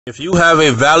If you have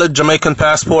a valid Jamaican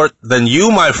passport, then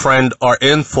you, my friend, are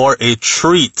in for a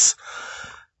treat.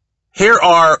 Here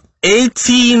are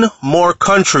 18 more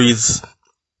countries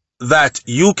that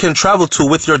you can travel to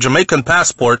with your Jamaican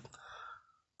passport,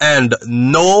 and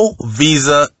no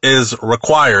visa is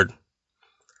required.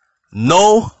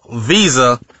 No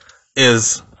visa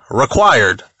is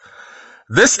required.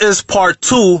 This is part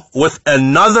 2 with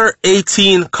another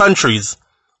 18 countries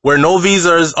where no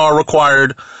visas are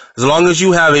required as long as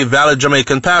you have a valid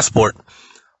Jamaican passport.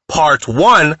 Part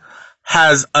 1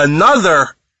 has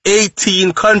another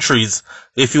 18 countries.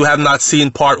 If you have not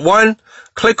seen part 1,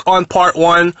 click on part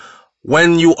 1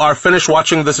 when you are finished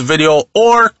watching this video,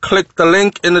 or click the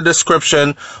link in the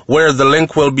description where the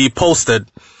link will be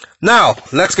posted. Now,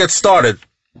 let's get started.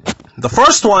 The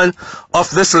first one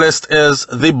of this list is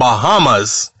the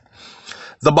Bahamas.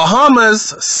 The Bahamas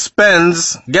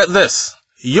spends, get this,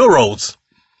 euros.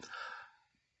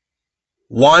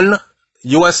 $1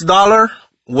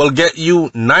 will get you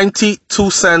 92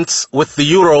 cents with the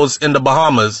euros in the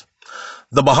Bahamas.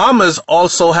 The Bahamas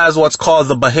also has what's called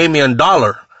the Bahamian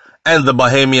dollar, and the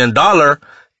Bahamian dollar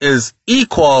is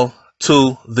equal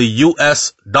to the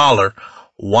US dollar.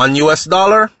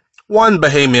 $1, $1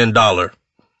 Bahamian dollar.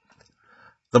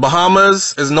 The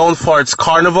Bahamas is known for its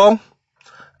carnival,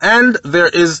 and there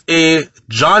is a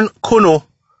John Kunu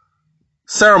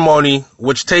ceremony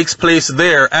which takes place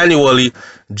there annually,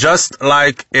 just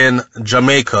like in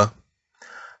Jamaica.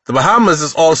 The Bahamas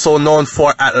is also known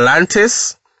for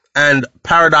Atlantis and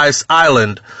Paradise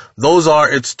Island. Those are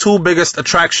its two biggest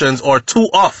attractions, or two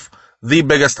of the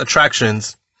biggest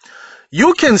attractions.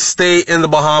 You can stay in the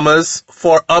Bahamas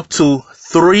for up to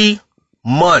 3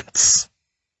 months.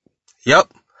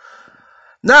 Yep.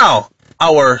 Now,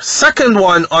 our second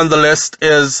one on the list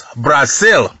is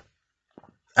Brazil.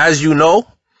 As you know,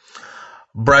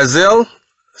 Brazil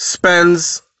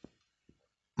spends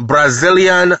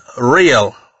Brazilian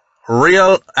real.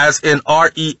 Real as in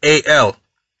R-E-A-L.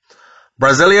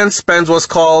 Brazilian spends what's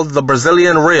called the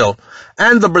Brazilian real.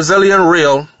 And the Brazilian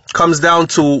real comes down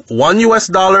to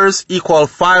 $1 equal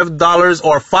 $5,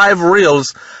 or 5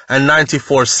 reals and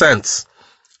 94 cents.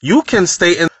 You can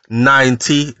stay in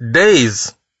 90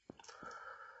 days.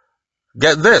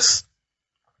 Get this.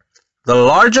 The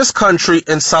largest country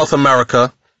in South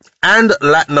America and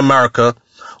Latin America,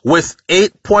 with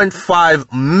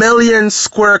 8.5 million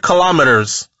square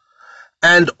kilometers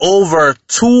and over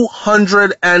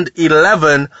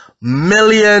 211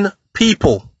 million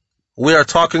people. We are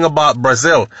talking about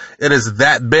Brazil. It is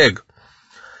that big.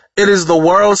 It is the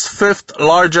world's 5th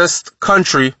largest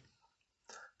country,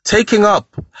 taking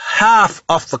up half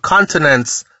of the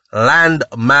continent's land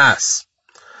mass.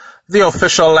 The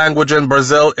official language in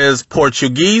Brazil is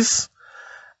Portuguese,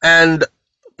 and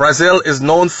Brazil is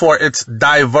known for its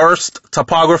diverse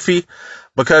topography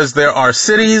because there are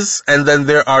cities, and then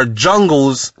there are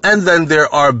jungles, and then there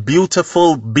are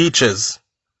beautiful beaches.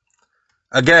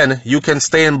 Again, you can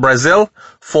stay in Brazil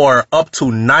for up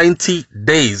to 90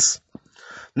 days.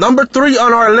 Number 3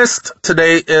 on our list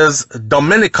today is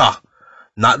Dominica.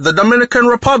 Not the Dominican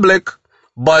Republic,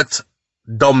 but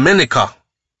Dominica.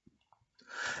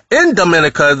 In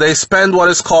Dominica, they spend what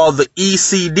is called the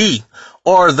ECD,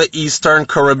 or the Eastern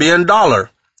Caribbean dollar.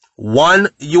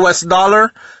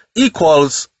 $1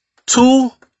 equals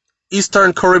 2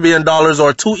 Eastern Caribbean dollars,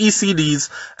 or 2 ECDs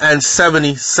and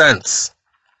 70 cents.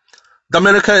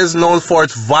 Dominica is known for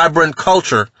its vibrant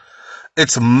culture,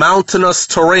 its mountainous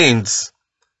terrains,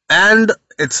 and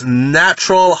its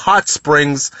natural hot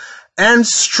springs and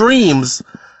streams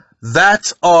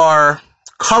that are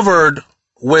covered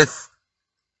with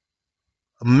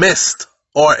mist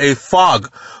or a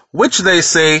fog, which they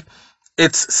say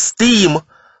it's steam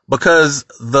because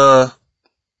the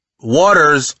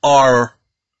waters are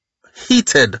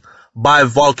heated by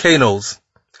volcanoes.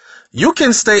 You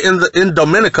can stay in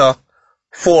Dominica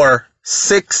for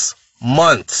 6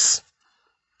 months.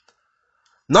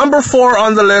 Number 4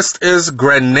 on the list is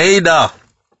Grenada.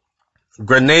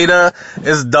 Grenada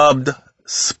is dubbed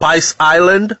Spice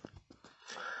Island,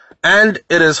 and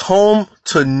it is home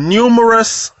to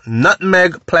numerous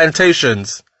nutmeg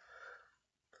plantations.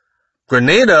 In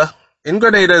Grenada,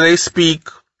 they speak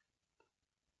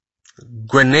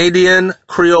Grenadian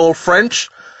Creole French,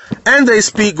 and they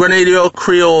speak Grenadian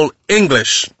Creole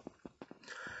English.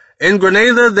 In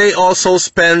Grenada, they also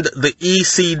spend the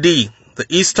ECD, the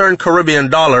Eastern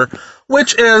Caribbean dollar,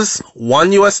 which is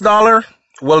 $1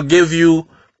 will give you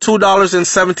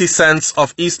 $2.70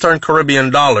 of Eastern Caribbean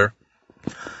dollar.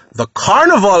 The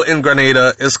carnival in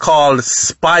Grenada is called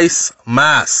Spice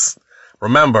Mass.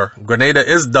 Remember, Grenada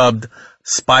is dubbed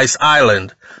Spice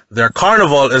Island. Their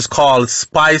carnival is called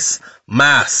Spice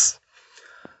Mass.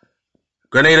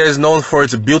 Grenada is known for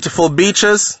its beautiful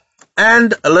beaches,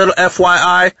 and a little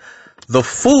FYI, the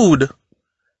food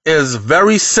is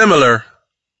very similar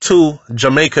to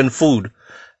Jamaican food.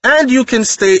 And you can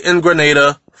stay in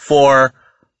Grenada for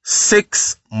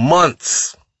 6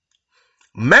 months.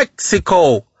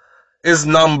 Mexico is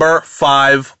number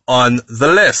 5 on the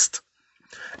list.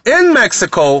 In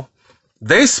Mexico,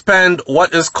 they spend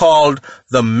what is called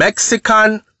the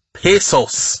Mexican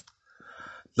pesos.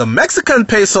 The Mexican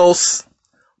pesos,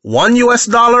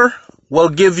 $1 will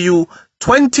give you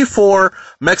 24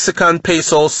 Mexican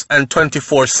pesos and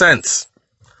 24 cents.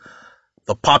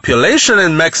 The population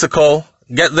in Mexico,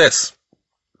 get this,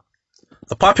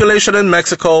 the population in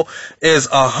Mexico is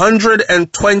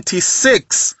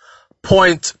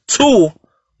 126.2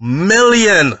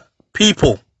 million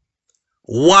people.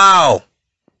 Wow.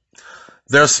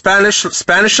 Their Spanish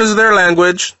is their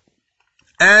language.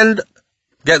 And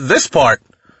get this part,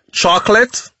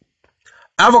 chocolate,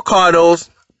 avocados,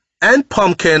 and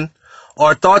pumpkin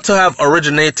are thought to have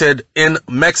originated in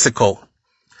Mexico.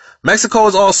 Mexico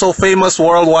is also famous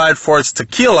worldwide for its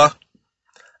tequila,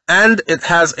 and it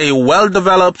has a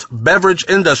well-developed beverage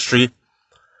industry,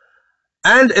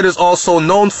 and it is also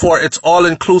known for its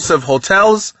all-inclusive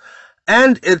hotels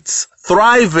and its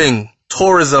thriving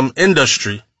tourism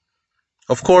industry.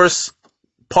 Of course,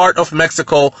 part of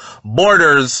Mexico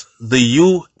borders the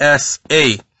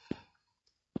USA.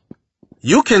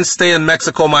 You can stay in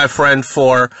Mexico, my friend,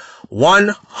 for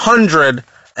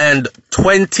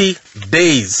 120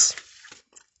 days.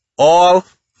 No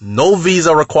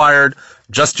visa required,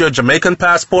 just your Jamaican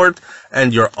passport,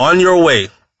 and you're on your way.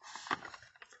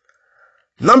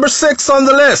 Number 6 on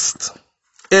the list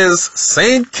is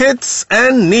St. Kitts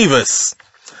and Nevis.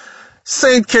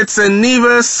 St. Kitts and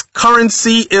Nevis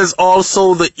currency is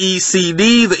also the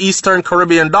ECD, the Eastern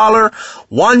Caribbean dollar.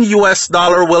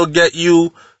 $1 will get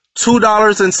you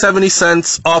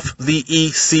 $2.70 off the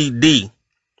ECD.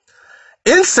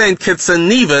 In St. Kitts and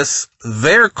Nevis,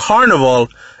 their carnival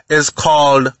is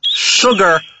called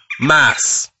Sugar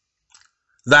Mass.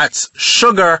 That's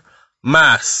Sugar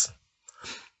Mass.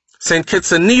 St.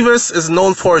 Kitts and Nevis is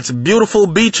known for its beautiful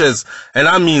beaches, and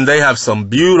I mean they have some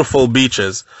beautiful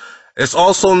beaches. It's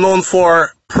also known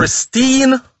for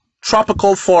pristine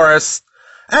tropical forests,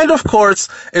 and of course,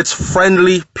 its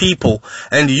friendly people.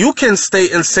 And you can stay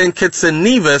in St. Kitts and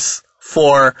Nevis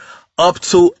for up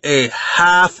to a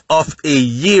half of a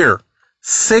year,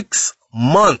 6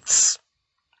 months.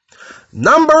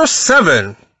 Number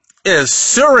 7 is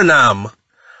Suriname.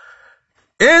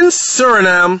 In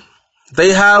Suriname,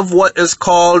 they have what is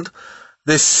called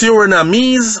the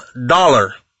Surinamese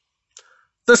dollar.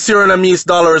 The Surinamese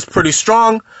dollar is pretty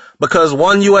strong because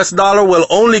 $1 will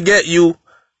only get you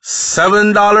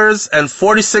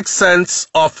 $7.46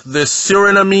 off the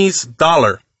Surinamese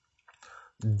dollar.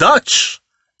 Dutch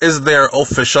is their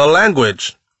official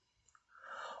language.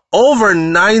 Over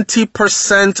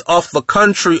 90% of the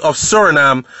country of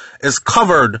Suriname is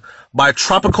covered by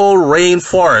tropical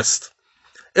rainforest.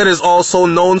 It is also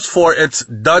known for its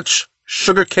Dutch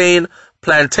sugarcane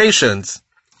plantations.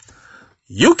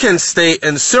 You can stay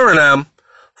in Suriname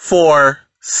for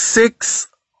 6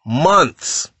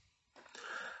 months.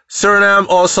 Suriname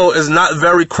also is not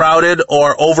very crowded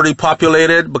or overly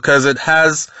populated because it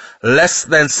has less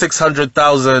than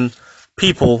 600,000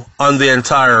 people in the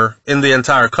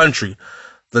entire country.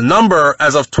 The number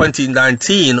as of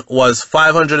 2019 was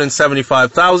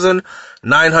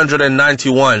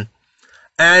 575,991.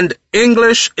 And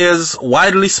English is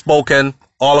widely spoken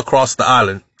all across the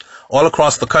island, all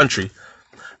across the country.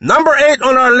 Number 8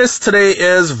 on our list today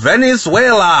is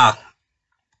Venezuela.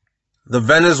 The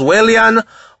Venezuelan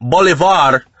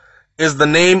Bolivar is the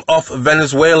name of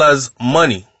Venezuela's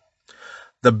money.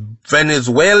 The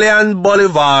Venezuelan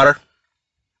Bolivar,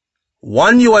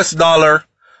 $1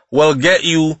 will get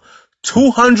you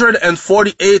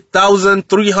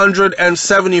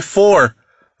 248,374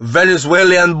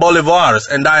 Venezuelan bolivars,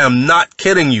 and I am not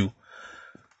kidding you.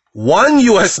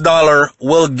 $1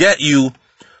 will get you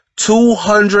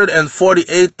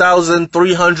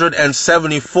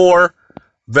 248,374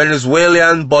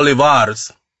 Venezuelan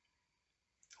bolivars.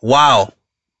 Wow.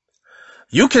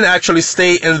 You can actually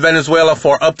stay in Venezuela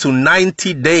for up to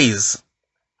 90 days.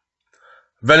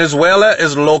 Venezuela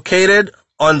is located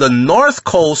on the north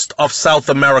coast of South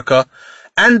America,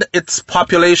 and its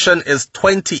population is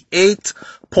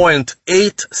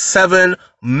 28.87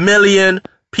 million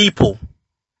people.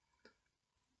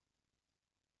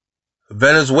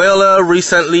 Venezuela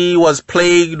recently was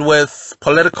plagued with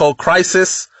political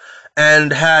crisis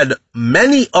and had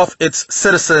many of its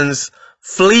citizens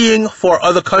fleeing for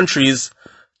other countries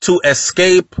to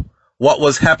escape what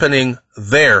was happening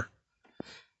there.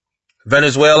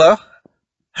 Venezuela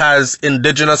has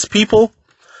indigenous people,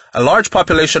 a large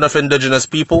population of indigenous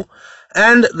people,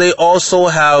 and they also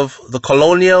have the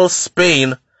colonial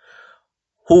Spain,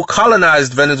 who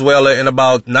colonized Venezuela in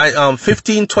about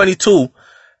 1522,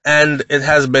 and it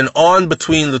has been on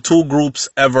between the two groups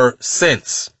ever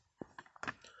since.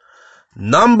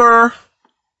 Number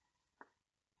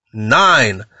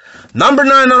 9. Number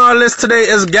 9 on our list today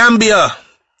is Gambia.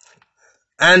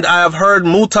 And I have heard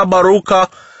Muta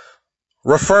Baruka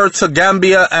refer to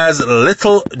Gambia as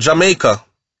Little Jamaica.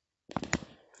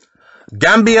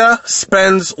 Gambia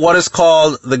spends what is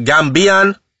called the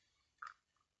Gambian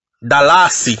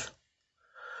Dalasi.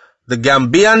 The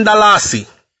Gambian Dalasi.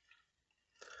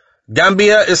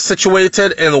 Gambia is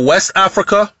situated in West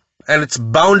Africa, and it's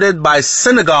bounded by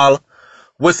Senegal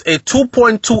with a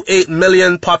 2.28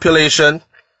 million population.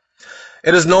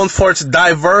 It is known for its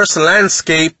diverse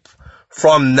landscape,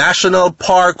 from national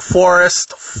park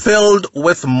forest filled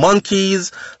with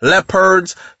monkeys,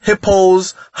 leopards,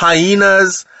 hippos,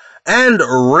 hyenas, and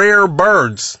rare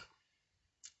birds,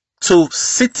 to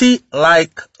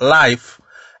city-like life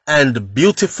and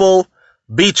beautiful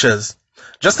beaches.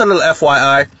 Just a little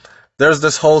FYI, there's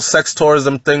this whole sex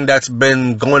tourism thing that's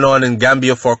been going on in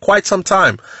Gambia for quite some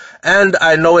time. And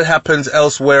I know it happens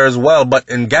elsewhere as well, but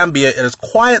in Gambia it is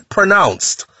quite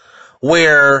pronounced,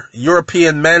 where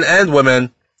European men and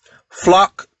women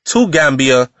flock to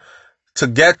Gambia to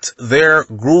get their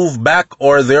groove back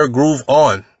or their groove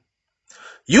on.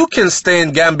 You can stay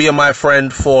in Gambia, my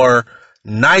friend, for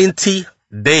 90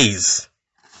 days.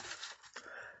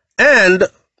 And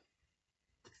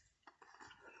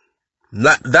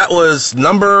that was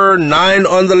number 9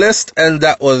 on the list, and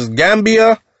that was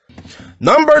Gambia.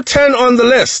 Number 10 on the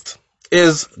list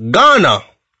is Ghana.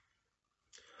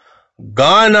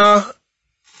 Ghana,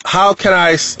 how can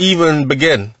I even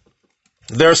begin?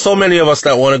 There are so many of us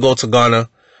that want to go to Ghana.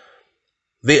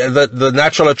 The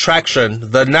natural attraction,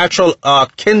 the natural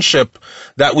kinship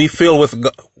that we feel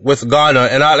with Ghana,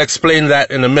 and I'll explain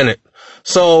that in a minute.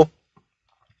 So,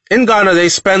 in Ghana, they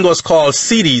spend what's called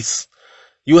cedis.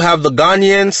 You have the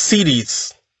Ghanaian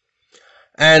cedis,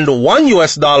 and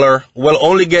 $1 will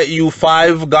only get you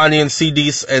 5 Ghanaian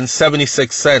cedis and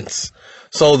 76 cents.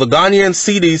 So the Ghanaian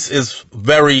cedis is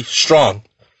very strong.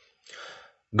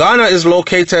 Ghana is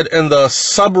located in the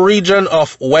sub-region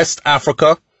of West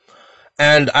Africa,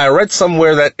 and I read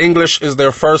somewhere that English is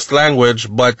their first language,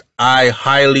 but I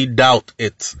highly doubt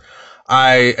it.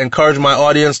 I encourage my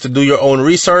audience to do your own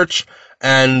research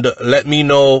and let me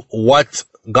know what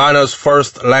Ghana's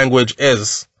first language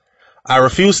is. I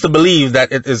refuse to believe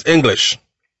that it is English.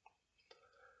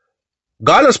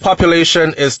 Ghana's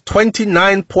population is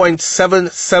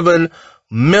 29.77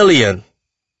 million.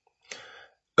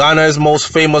 Ghana is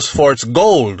most famous for its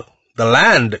gold. The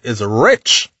land is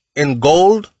rich in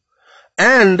gold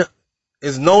and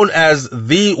is known as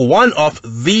one of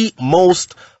the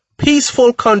most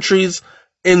peaceful countries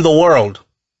in the world.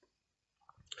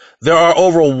 There are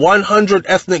over 100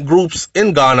 ethnic groups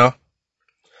in Ghana.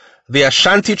 The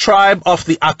Ashanti tribe of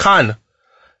the Akan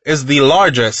is the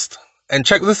largest. And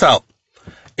check this out.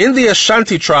 In the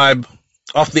Ashanti tribe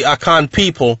of the Akan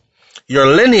people, your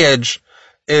lineage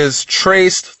is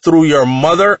traced through your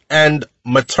mother and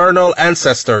maternal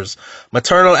ancestors.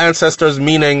 Maternal ancestors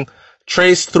meaning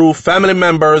traced through family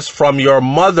members from your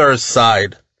mother's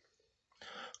side.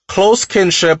 Close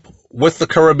kinship with the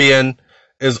Caribbean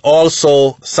is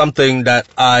also something that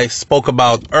I spoke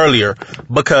about earlier,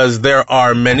 because there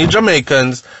are many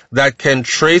Jamaicans that can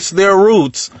trace their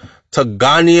roots to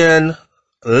Ghanaian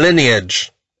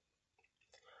lineage.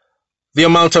 The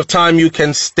amount of time you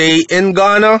can stay in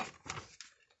Ghana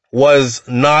was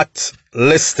not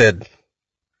listed.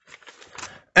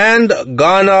 And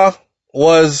Ghana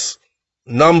was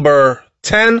number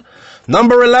 10.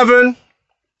 Number 11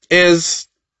 is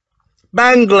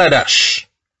Bangladesh.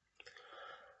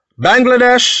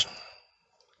 Bangladesh,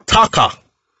 Taka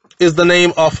is the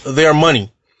name of their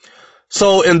money.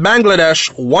 So in Bangladesh,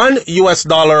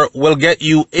 $1 will get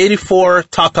you 84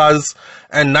 takas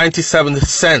and 97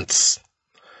 cents.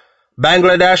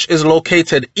 Bangladesh is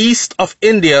located east of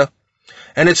India,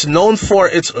 and it's known for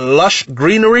its lush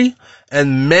greenery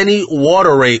and many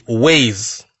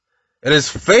waterways. It is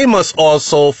famous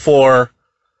also for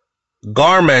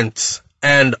garments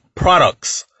and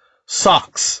products,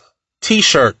 socks,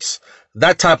 t-shirts,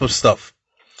 that type of stuff.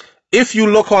 If you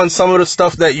look on some of the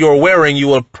stuff that you're wearing, you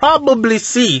will probably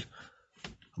see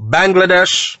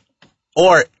Bangladesh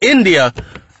or India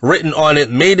written on it,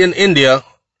 made in India,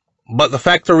 but the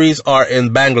factories are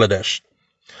in Bangladesh.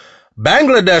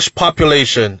 Bangladesh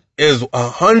population is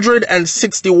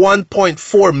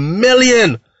 161.4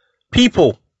 million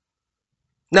people.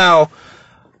 Now,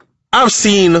 I've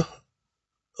seen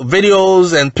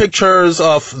videos and pictures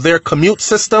of their commute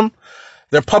system,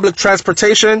 their public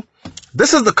transportation.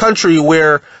 This is the country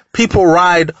where people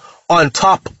ride on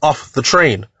top of the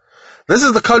train. This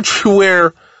is the country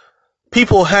where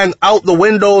people hang out the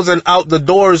windows and out the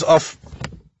doors of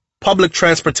public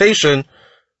transportation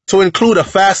to include a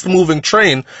fast-moving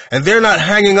train. And they're not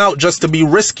hanging out just to be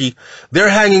risky. They're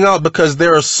hanging out because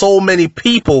there are so many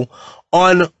people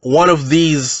on one of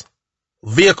these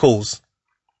vehicles.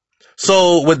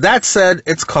 So with that said,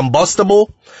 it's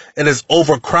combustible. It is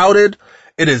overcrowded.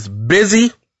 It is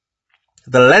busy.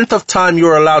 The length of time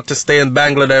you're allowed to stay in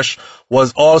Bangladesh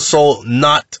was also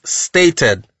not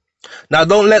stated. Now,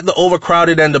 don't let the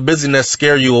overcrowded and the busyness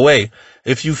scare you away.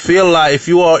 If you feel like, if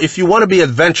you want to be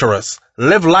adventurous,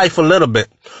 live life a little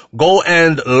bit, go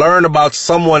and learn about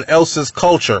someone else's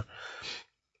culture,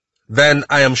 then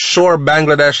I am sure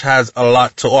Bangladesh has a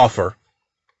lot to offer.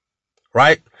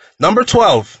 Right? Number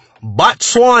 12,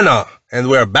 Botswana. And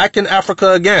we're back in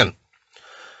Africa again.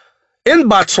 In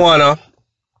Botswana,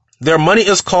 their money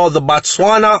is called the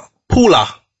Botswana Pula.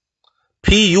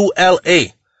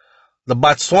 P-U-L-A. The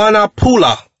Botswana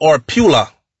Pula or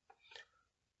Pula.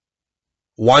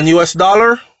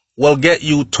 $1 will get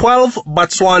you 12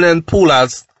 Botswanan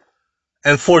Pulas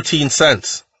and 14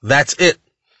 cents. That's it.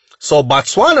 So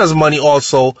Botswana's money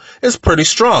also is pretty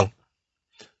strong.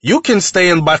 You can stay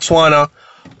in Botswana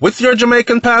with your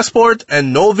Jamaican passport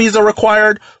and no visa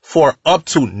required for up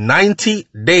to 90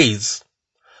 days.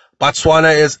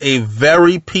 Botswana is a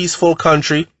very peaceful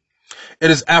country. It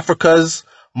is Africa's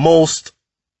most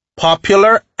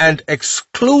popular and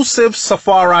exclusive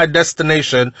safari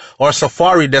destination,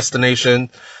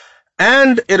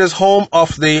 and it is home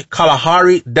of the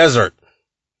Kalahari Desert.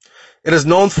 It is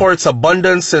known for its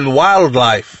abundance in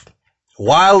wildlife,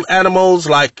 wild animals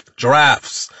like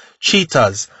giraffes,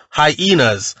 cheetahs,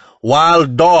 hyenas,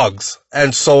 wild dogs,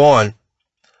 and so on.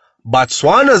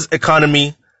 Botswana's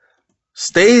economy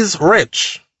stays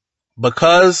rich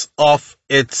because of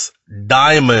its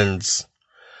diamonds.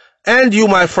 And you,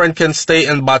 my friend, can stay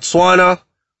in Botswana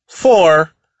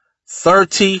for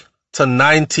 30 to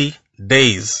 90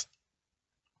 days.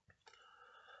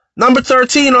 Number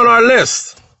 13 on our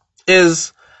list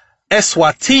is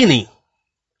Eswatini.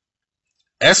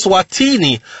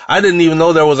 Eswatini. I didn't even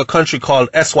know there was a country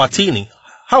called Eswatini.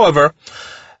 However,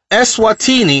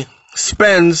 Eswatini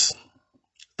spends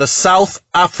the South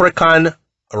African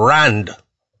Rand.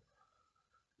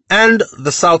 And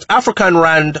the South African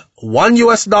Rand,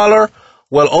 $1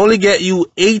 will only get you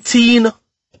 18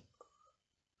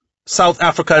 South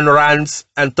African Rands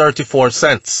and 34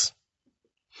 cents.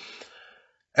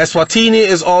 Eswatini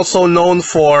is also known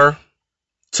to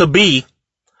be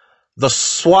the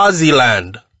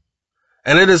Swaziland,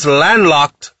 and it is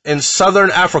landlocked in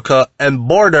southern Africa and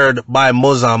bordered by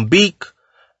Mozambique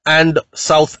and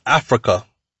South Africa.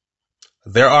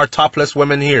 There are topless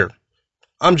women here.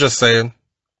 I'm just saying.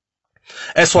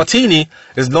 Eswatini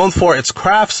is known for its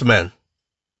craftsmen.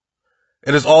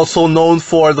 It is also known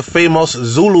for the famous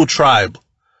Zulu tribe,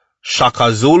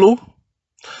 Shaka Zulu.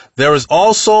 There is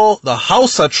also the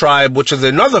Hausa tribe, which is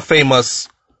another famous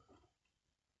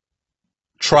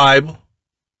tribe.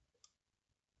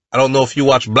 I don't know if you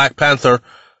watched Black Panther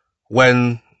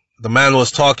when the man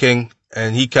was talking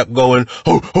and he kept going,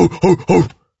 ho, ho, ho, ho.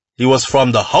 He was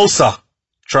from the Hausa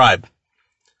tribe.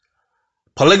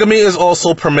 Polygamy is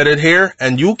also permitted here,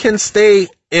 and you can stay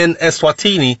in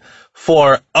Eswatini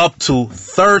for up to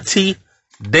 30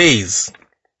 days.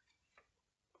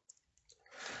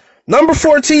 Number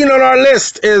 14 on our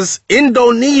list is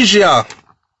Indonesia.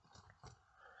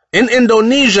 In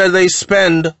Indonesia, they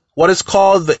spend what is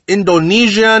called the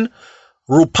Indonesian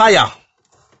Rupiah,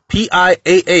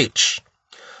 P-I-A-H.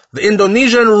 The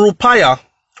Indonesian Rupiah,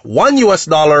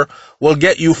 $1 will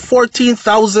get you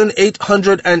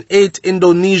 14,808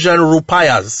 Indonesian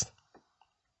rupiahs.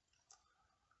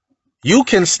 You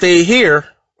can stay here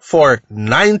for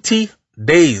 90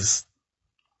 days.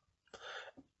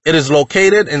 It is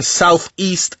located in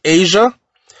Southeast Asia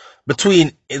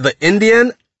between the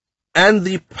Indian and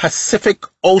the Pacific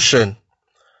Ocean.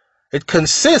 It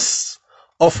consists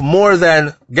of more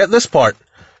than, get this part,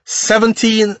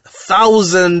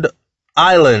 17,000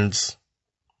 islands.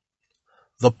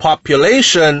 The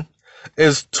population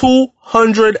is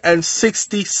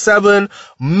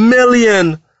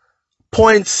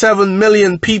 267.7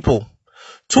 million people.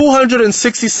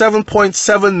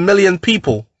 267.7 million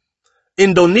people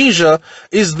Indonesia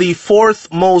is the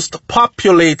fourth most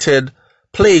populated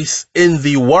place in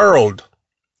the world.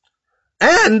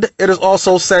 And it is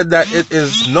also said that it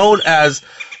is known as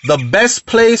the best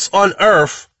place on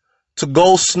earth to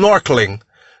go snorkeling.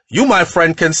 You, my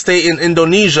friend, can stay in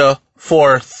Indonesia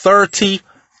for 30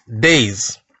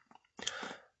 days.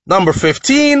 Number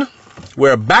 15,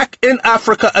 we're back in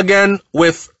Africa again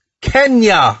with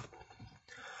Kenya.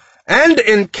 And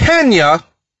in Kenya,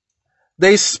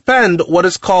 they spend what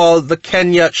is called the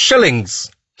Kenya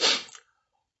shillings.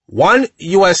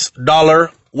 $1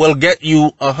 will get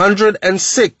you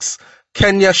 106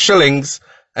 Kenya shillings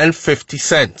and 50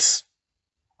 cents.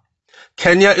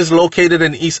 Kenya is located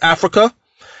in East Africa,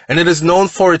 and it is known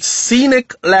for its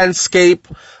scenic landscape,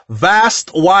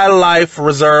 vast wildlife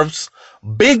reserves,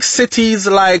 big cities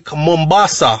like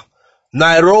Mombasa,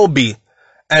 Nairobi,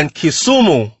 and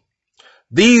Kisumu.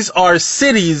 These are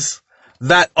cities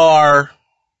that are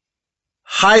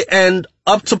high-end,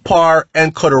 up to par,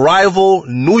 and could rival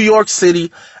New York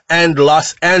City and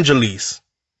Los Angeles.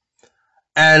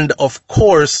 And of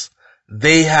course,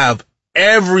 they have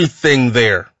everything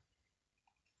there.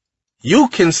 You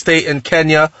can stay in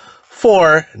Kenya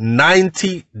for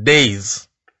 90 days.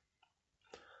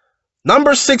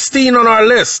 Number 16 on our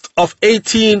list of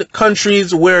 18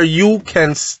 countries where you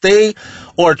can stay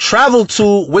or travel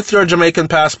to with your Jamaican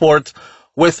passport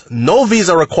with no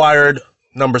visa required.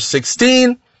 Number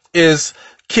 16 is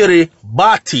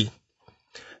Kiribati.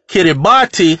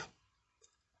 Kiribati,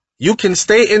 you can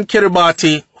stay in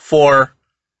Kiribati for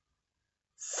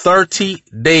 30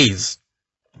 days.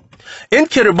 In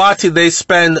Kiribati, they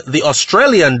spend the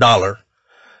Australian dollar,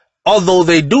 although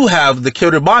they do have the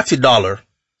Kiribati dollar.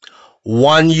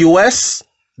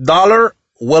 $1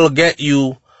 will get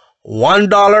you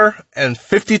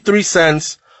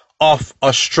 $1.53 of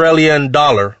Australian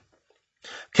dollar.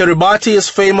 Kiribati is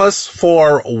famous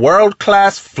for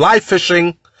world-class fly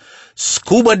fishing,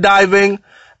 scuba diving,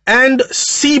 and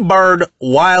seabird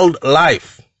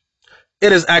wildlife.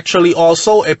 It is actually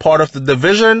also a part of the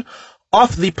division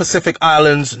of the Pacific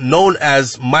Islands known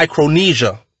as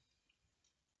Micronesia.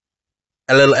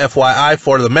 A little FYI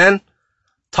for the men,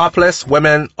 topless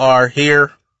women are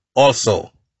here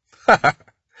also.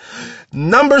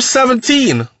 Number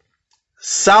 17,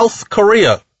 South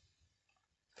Korea.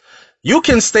 You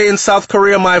can stay in South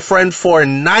Korea, my friend, for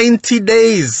 90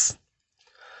 days.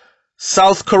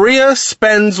 South Korea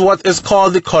spends what is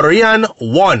called the Korean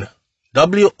won,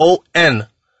 W-O-N.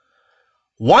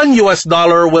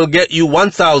 $1 will get you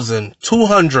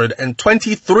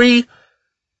 1,223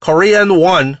 Korean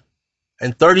won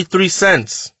and 33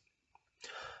 cents.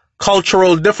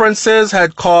 Cultural differences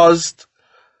had caused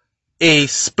a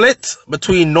split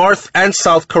between North and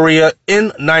South Korea in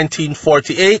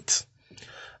 1948,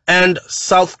 and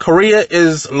South Korea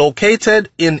is located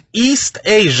in East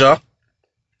Asia.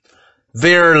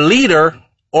 Their leader,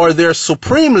 or their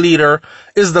supreme leader,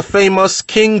 is the famous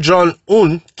Kim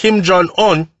Jong-un.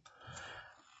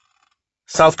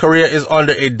 South Korea is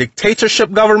under a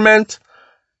dictatorship government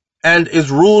and is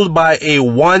ruled by a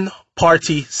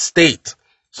one-party state.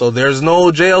 So there's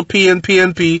no JLP and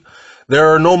PNP.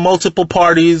 There are no multiple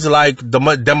parties like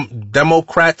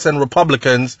Democrats and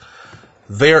Republicans.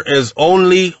 There is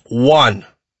only one.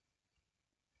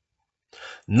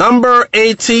 Number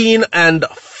 18 and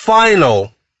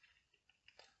final,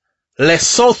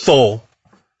 Lesotho.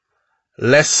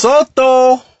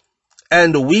 Lesotho,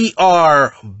 and we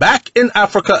are back in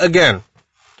Africa again.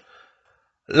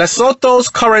 Lesotho's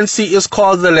currency is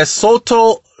called the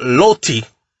Lesotho Loti.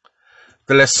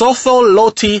 The Lesotho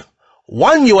Loti,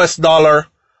 $1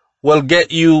 will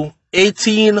get you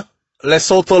 18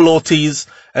 Lesotho Lotis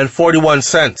and 41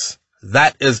 cents.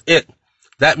 That is it.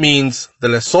 That means the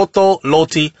Lesotho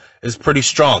Loti is pretty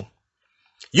strong.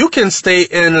 You can stay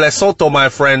in Lesotho, my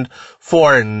friend,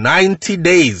 for 90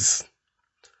 days.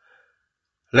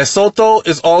 Lesotho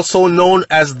is also known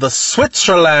as the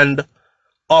Switzerland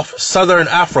of Southern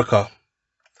Africa.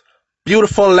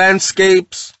 Beautiful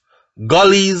landscapes,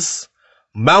 gullies,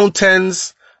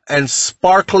 mountains, and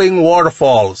sparkling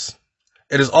waterfalls.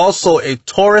 It is also a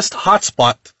tourist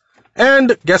hotspot.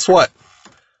 And guess what?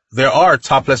 There are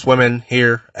topless women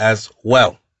here as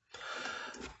well.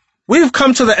 We've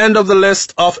come to the end of the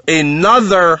list of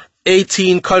another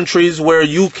 18 countries where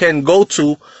you can go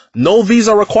to, no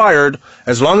visa required,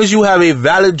 as long as you have a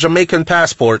valid Jamaican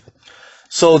passport.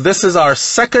 So this is our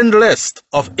second list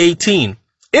of 18.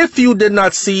 If you did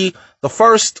not see the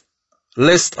first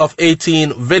list of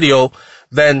 18 video,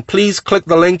 then please click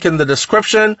the link in the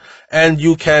description and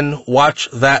you can watch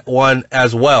that one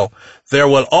as well. There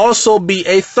will also be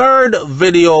a third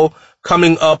video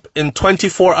coming up in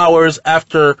 24 hours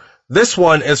after this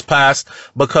one is passed,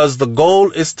 because the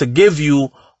goal is to give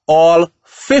you all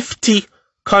 50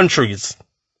 countries.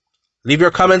 Leave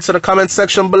your comments in the comment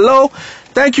section below.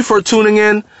 Thank you for tuning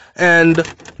in. And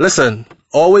listen,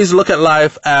 always look at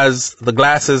life as the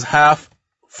glass is half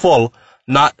full,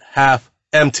 not half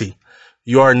empty.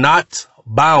 You are not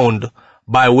bound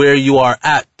by where you are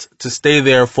at to stay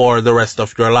there for the rest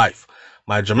of your life.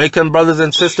 My Jamaican brothers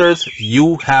and sisters,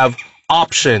 you have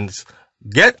options.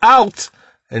 Get out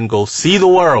and go see the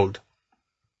world.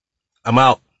 I'm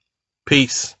out.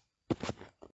 Peace.